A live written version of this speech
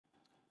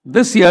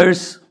This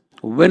year's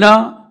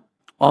winner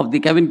of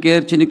the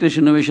CavinKare Chinikrish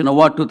Innovation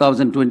Award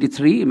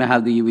 2023. May I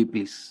have the UV,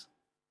 please?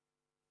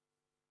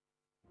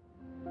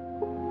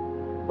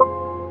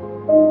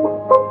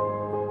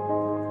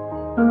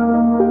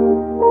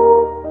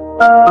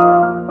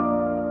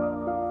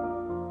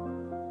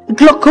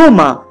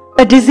 Glaucoma,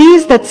 a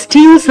disease that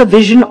steals the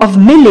vision of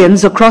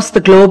millions across the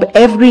globe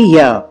every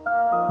year.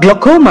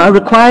 Glaucoma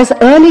requires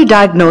early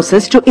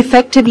diagnosis to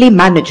effectively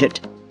manage it.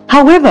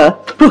 However,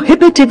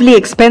 prohibitively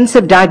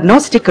expensive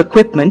diagnostic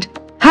equipment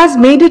has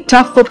made it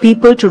tough for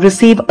people to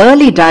receive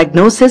early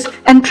diagnosis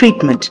and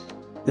treatment.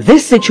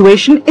 This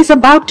situation is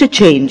about to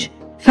change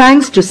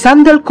thanks to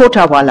Sandal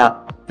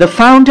Kotawala, the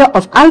founder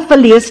of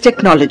Alfaleus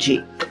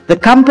technology. The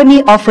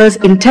company offers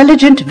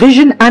Intelligent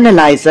Vision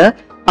Analyzer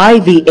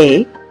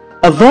 (IVA),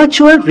 a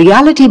virtual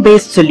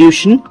reality-based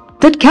solution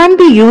that can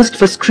be used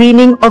for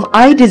screening of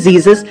eye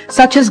diseases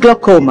such as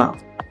glaucoma.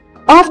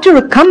 After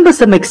a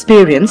cumbersome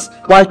experience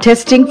while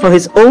testing for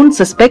his own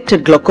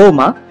suspected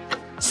glaucoma,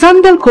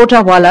 Sandal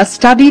Kotawala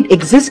studied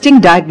existing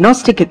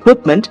diagnostic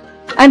equipment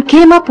and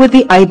came up with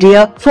the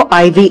idea for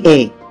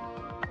IVA.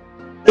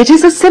 It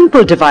is a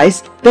simple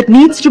device that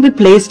needs to be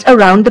placed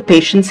around the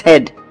patient's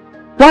head.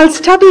 While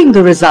studying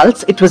the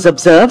results, it was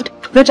observed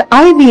that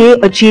IVA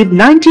achieved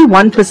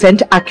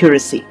 91%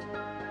 accuracy.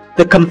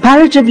 The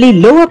comparatively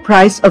lower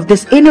price of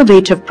this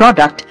innovative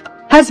product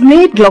has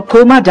made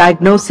glaucoma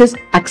diagnosis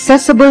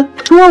accessible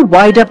to a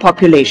wider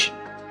population.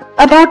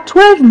 About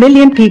 12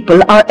 million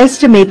people are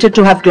estimated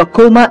to have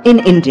glaucoma in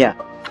India.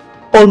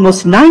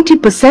 Almost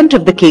 90%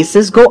 of the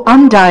cases go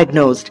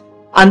undiagnosed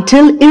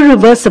until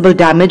irreversible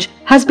damage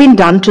has been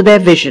done to their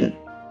vision.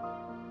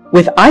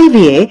 With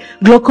IVA,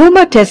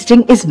 glaucoma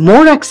testing is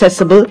more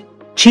accessible,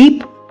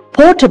 cheap,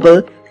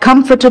 portable,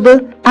 comfortable,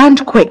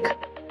 and quick.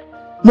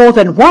 More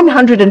than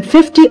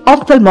 150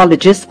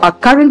 ophthalmologists are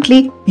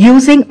currently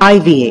using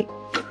IVA.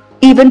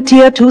 Even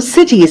Tier 2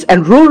 cities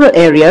and rural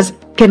areas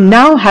can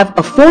now have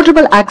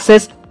affordable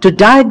access to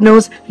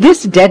diagnose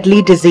this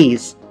deadly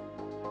disease.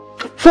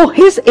 For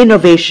his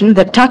innovation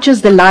that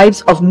touches the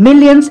lives of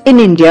millions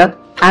in India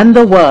and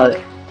the world,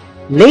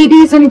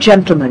 ladies and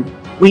gentlemen,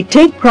 we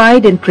take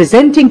pride in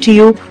presenting to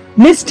you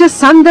Mr.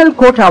 Sandal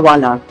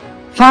Kotawala,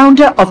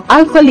 founder of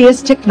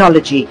Alfaleus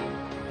Technology,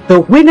 the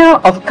winner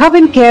of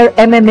CavinKare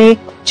MMA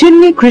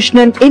Chinni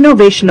Krishnan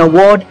Innovation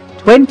Award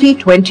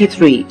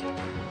 2023.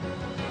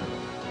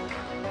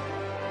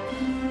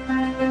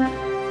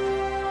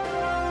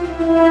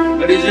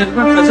 Ladies and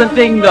gentlemen,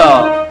 presenting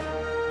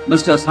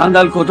Mr.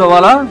 Sandal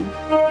Kotawala.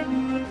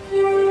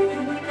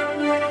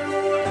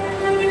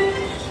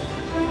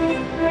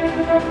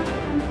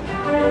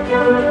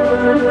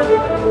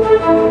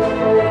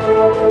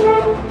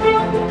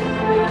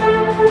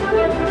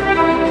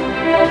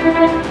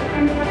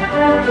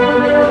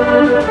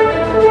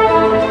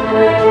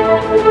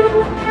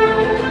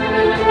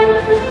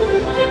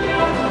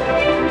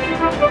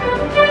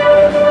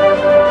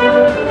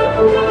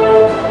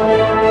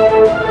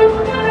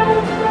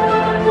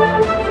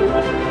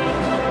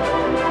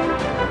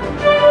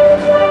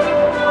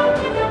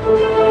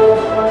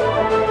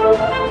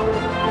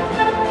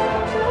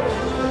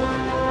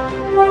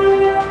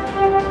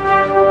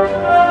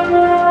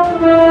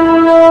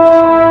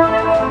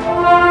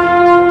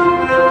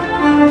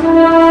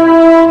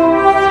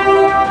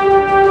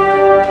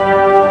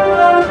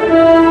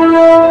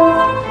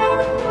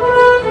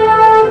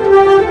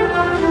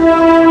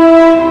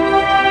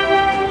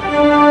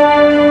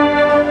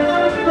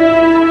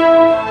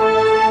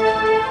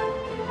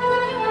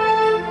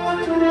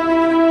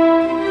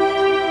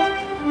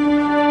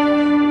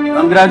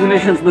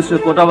 Congratulations, Mr.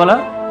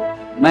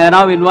 Kotawala. May I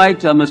now invite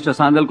Mr.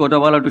 Sandal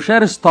Kotawala to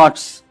share his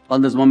thoughts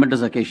on this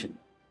momentous occasion.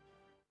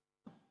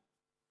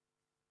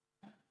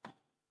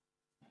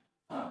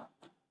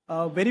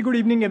 Very good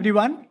evening,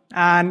 everyone,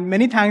 and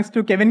many thanks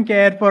to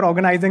CavinKare for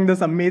organizing this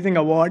amazing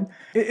award.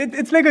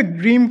 It's like a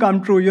dream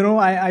come true. You know,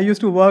 I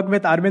used to work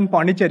with Arvind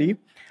Pondicherry,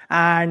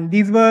 and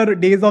these were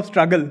days of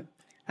struggle.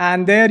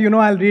 And there, you know,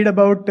 I'll read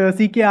about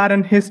CKR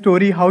and his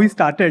story, how he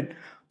started.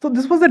 So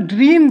this was a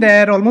dream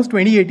there, almost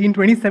 2018,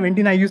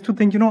 2017. I used to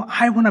think, you know,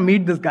 I want to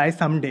meet this guy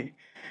someday.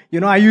 You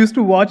know, I used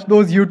to watch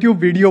those YouTube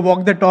video,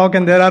 Walk the Talk,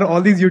 and there are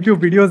all these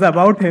YouTube videos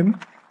about him.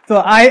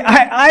 So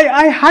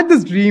I had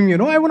this dream, you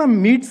know, I want to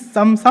meet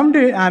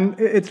someday, and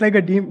it's like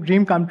a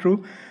dream come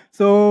true.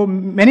 So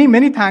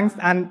many thanks,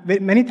 and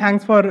many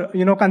thanks for,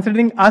 you know,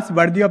 considering us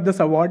worthy of this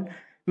award.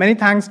 Many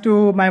thanks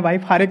to my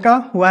wife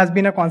Harika, who has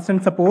been a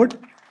constant support.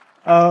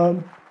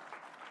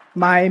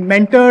 My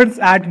mentors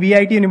at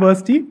VIT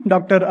University,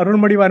 Dr.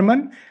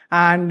 Arulmozhivarman,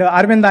 and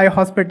Arvind Eye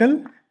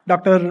Hospital,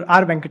 Dr.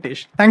 R.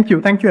 Venkatesh. Thank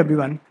you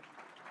everyone.